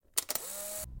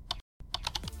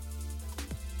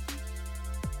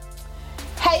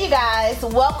Hey you guys,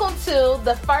 welcome to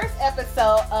the first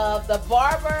episode of the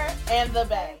Barber and The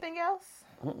BAE. Anything else?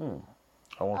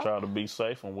 I want y'all to be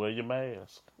safe and wear your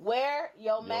mask. Wear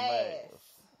your mask.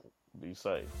 Be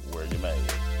safe. Wear your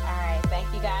mask. All right,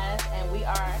 thank you guys. And we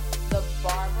are the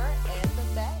Barber and The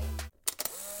BAE.